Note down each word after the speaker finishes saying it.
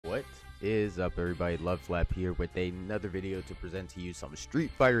Is up, everybody? Love Flap here with another video to present to you some Street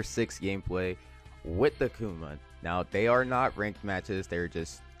Fighter 6 gameplay with the Akuma. Now, they are not ranked matches, they're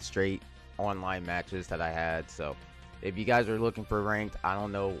just straight online matches that I had. So if you guys are looking for ranked, I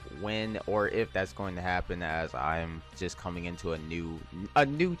don't know when or if that's going to happen, as I'm just coming into a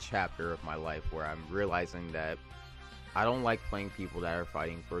new chapter of my life where I'm realizing that I don't like playing people that are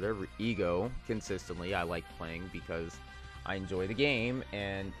fighting for their ego consistently. I like playing because I enjoy the game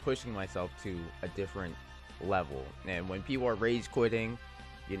and pushing myself to a different level. And when people are rage quitting,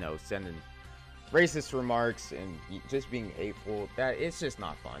 you know, sending racist remarks and just being hateful, that it's just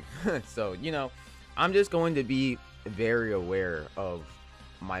not fun. So, you know, I'm just going to be very aware of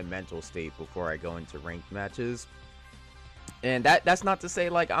my mental state before I go into ranked matches. And that's not to say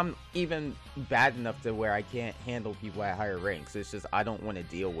like I'm even bad enough to where I can't handle people at higher ranks. It's just I don't want to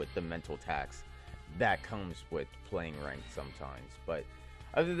deal with the mental tax that comes with playing ranked sometimes. But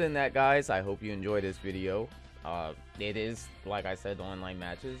other than that, guys, I hope you enjoy this video. It is, like I said, online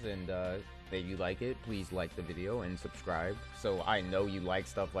matches, and if you like it, please like the video and subscribe so I know you like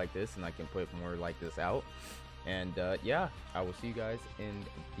stuff like this and I can put more like this out. And yeah, I will see you guys in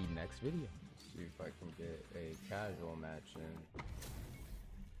the next video. See if I can get a casual match in.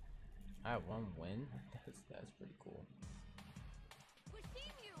 I have one win. That's pretty cool.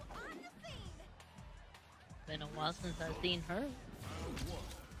 Been a while since I've seen her.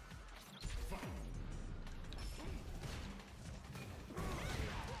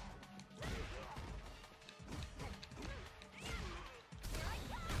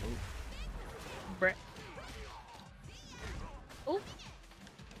 Brett. Oh.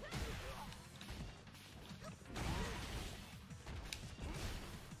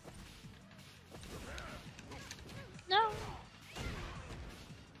 No.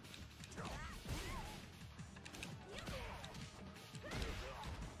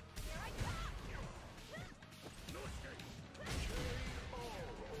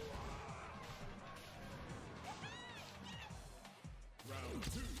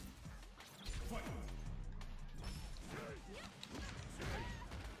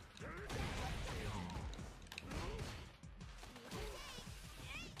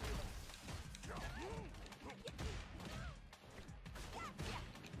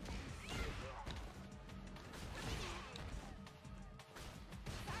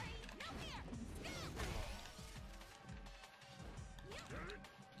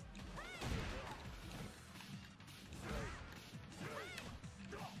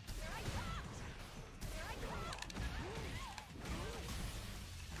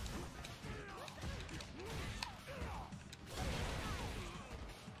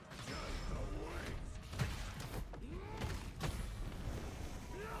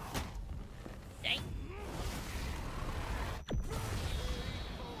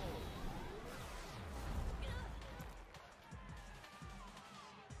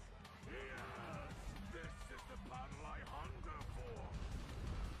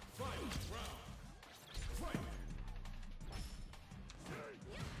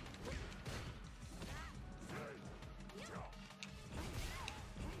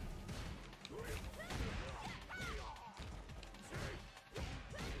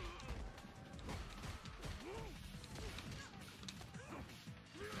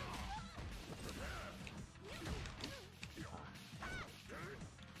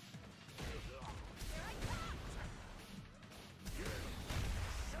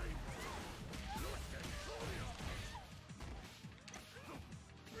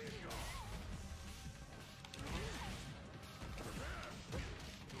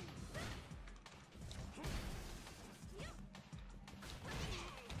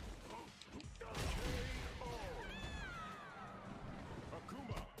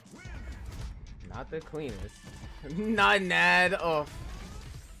 Not the cleanest. Not Nad. Oh,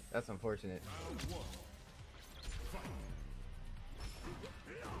 that's unfortunate.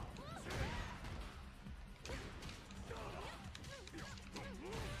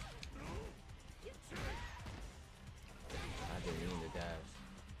 I didn't mean to dash.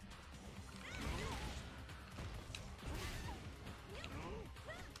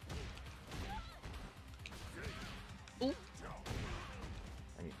 Ooh.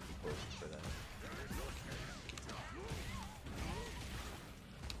 I need to be close for that.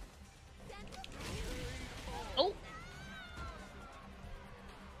 Oh,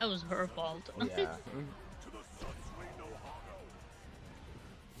 that was her fault. Yeah.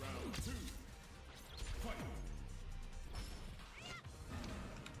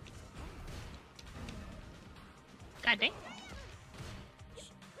 God dang.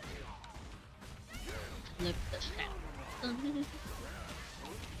 Flip the sound.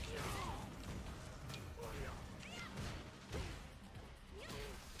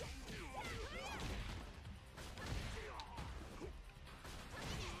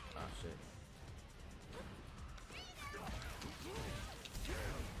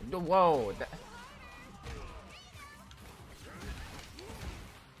 Whoa.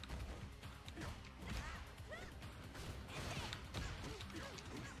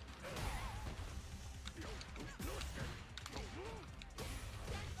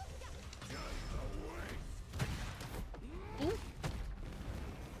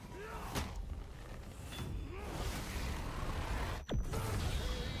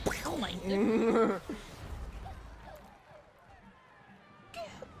 Oh my goodness.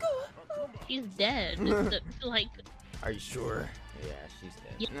 She's dead. Like. Are you sure? Yeah, she's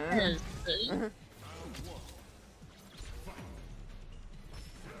dead. Yes.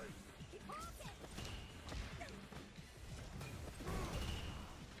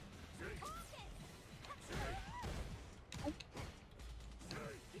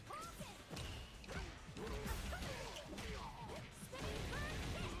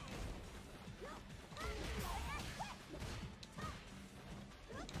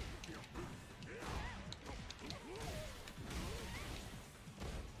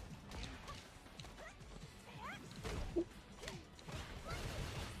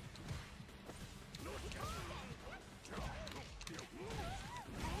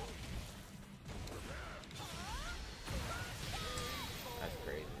 That's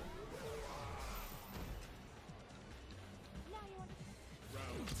crazy.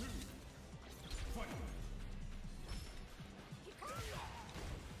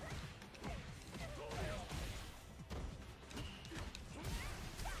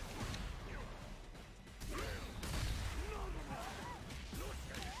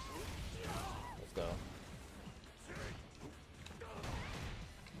 Let's go.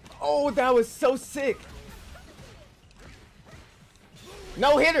 Oh, that was so sick.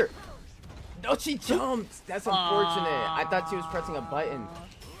 No hitter. No, she jumped. That's unfortunate. I thought she was pressing a button.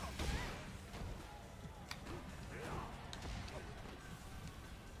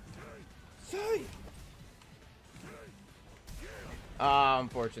 Sorry. Ah,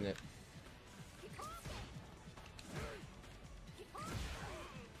 unfortunate.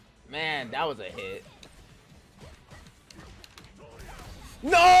 Man, that was a hit.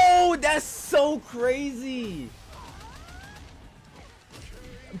 No, that's so crazy.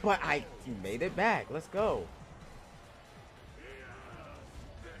 But I made it back. Let's go.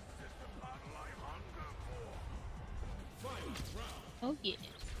 Oh yeah.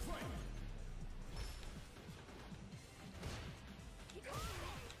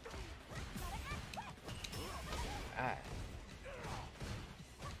 Ah.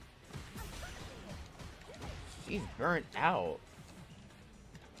 She's burnt out.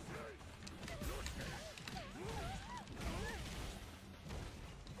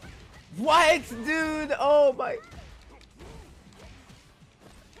 What, dude? Oh my.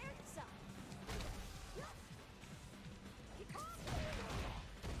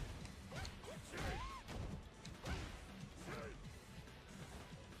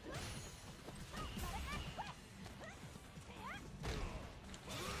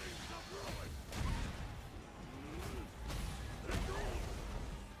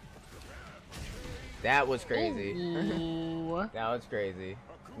 That was crazy. That was crazy.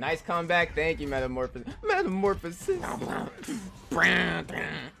 Nice comeback. Thank you, Metamorphosis. Metamorphosis.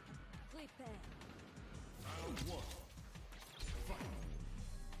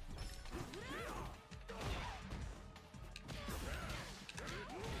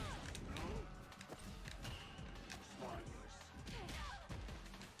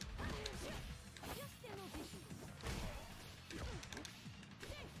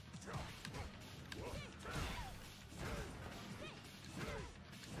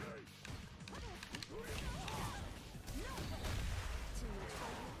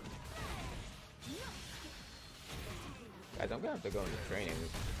 Guys, I'm gonna have to go into training.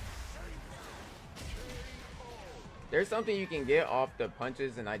 There's something you can get off the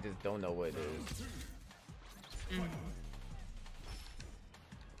punches, and I just don't know what it is.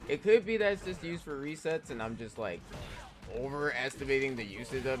 It could be that it's just used for resets, and I'm just like overestimating the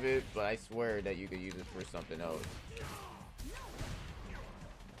usage of it, but I swear that you could use it for something else.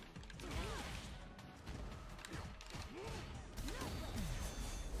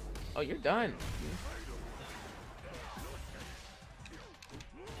 Oh, you're done.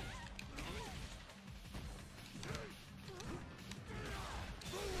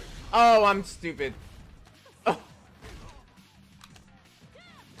 Oh, I'm stupid. Oh.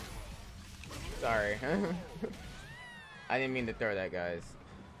 Sorry. I didn't mean to throw that, guys.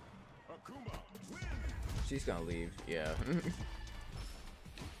 She's gonna leave. Yeah.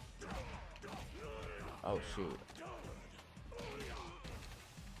 Oh, shoot.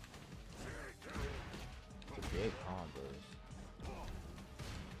 Big combos.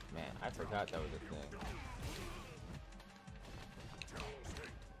 forgot that was a thing.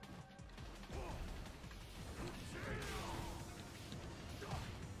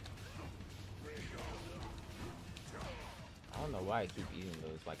 I don't know why I keep eating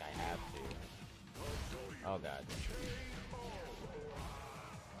those like I have to. Oh god.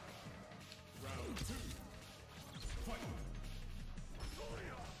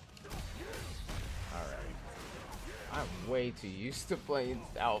 Alright. I'm way too used to playing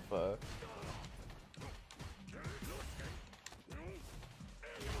Alpha.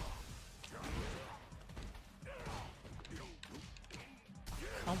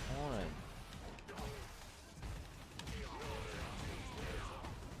 Come on.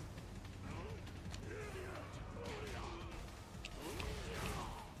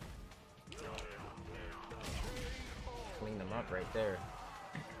 Clean them up right there.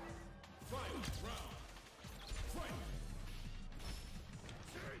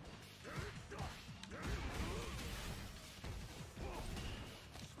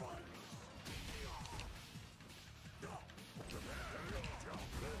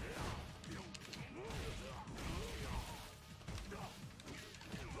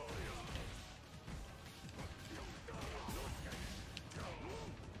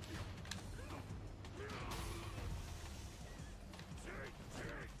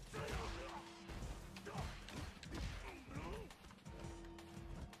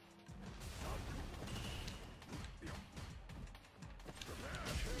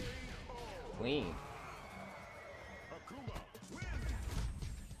 Clean. Akuma wins.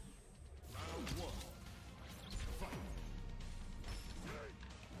 Round 1. Fight.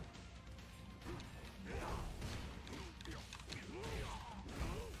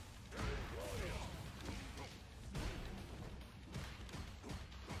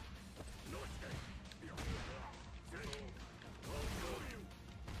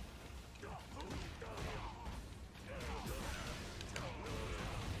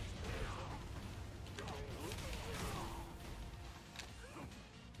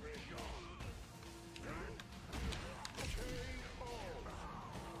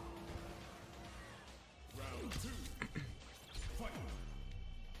 Round 2. Fight.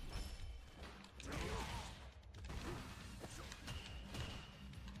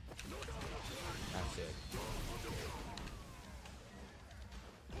 That's it.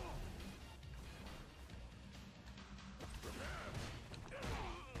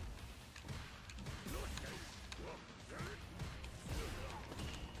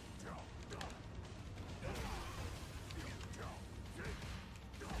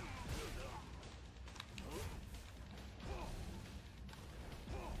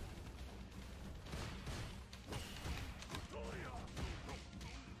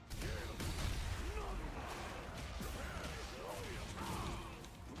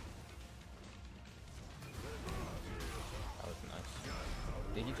 That was nice.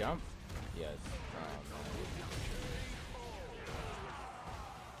 Did he jump? Yes. Oh, man.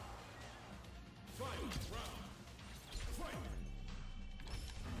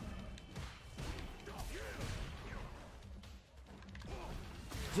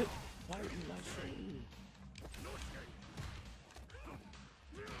 Why are you not shooting?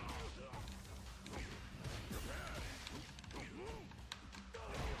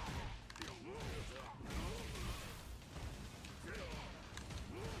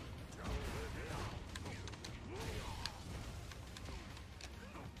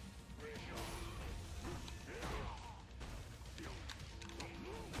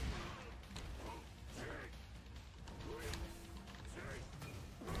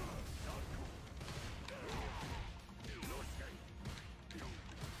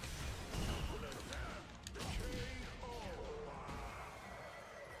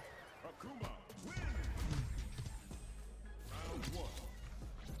 Akuma wins. Round 1.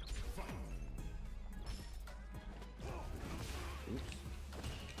 Fight. Oops.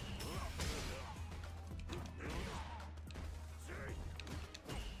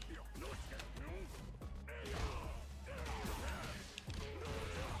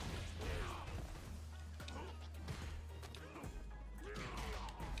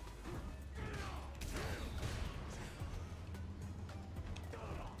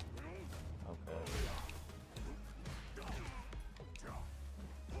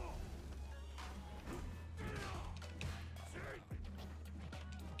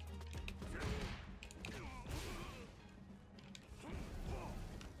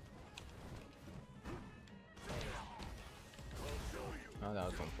 Oh, that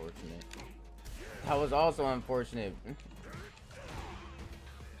was unfortunate. That was also unfortunate.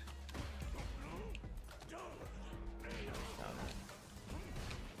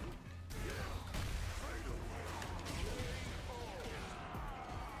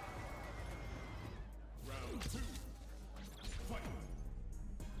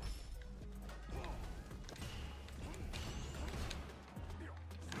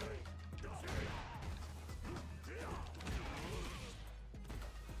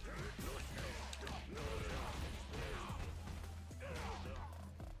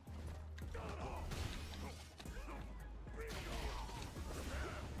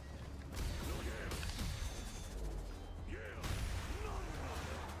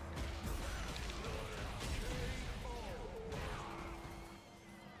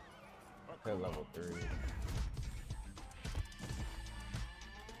 said level 3.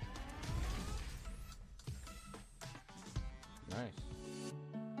 Nice.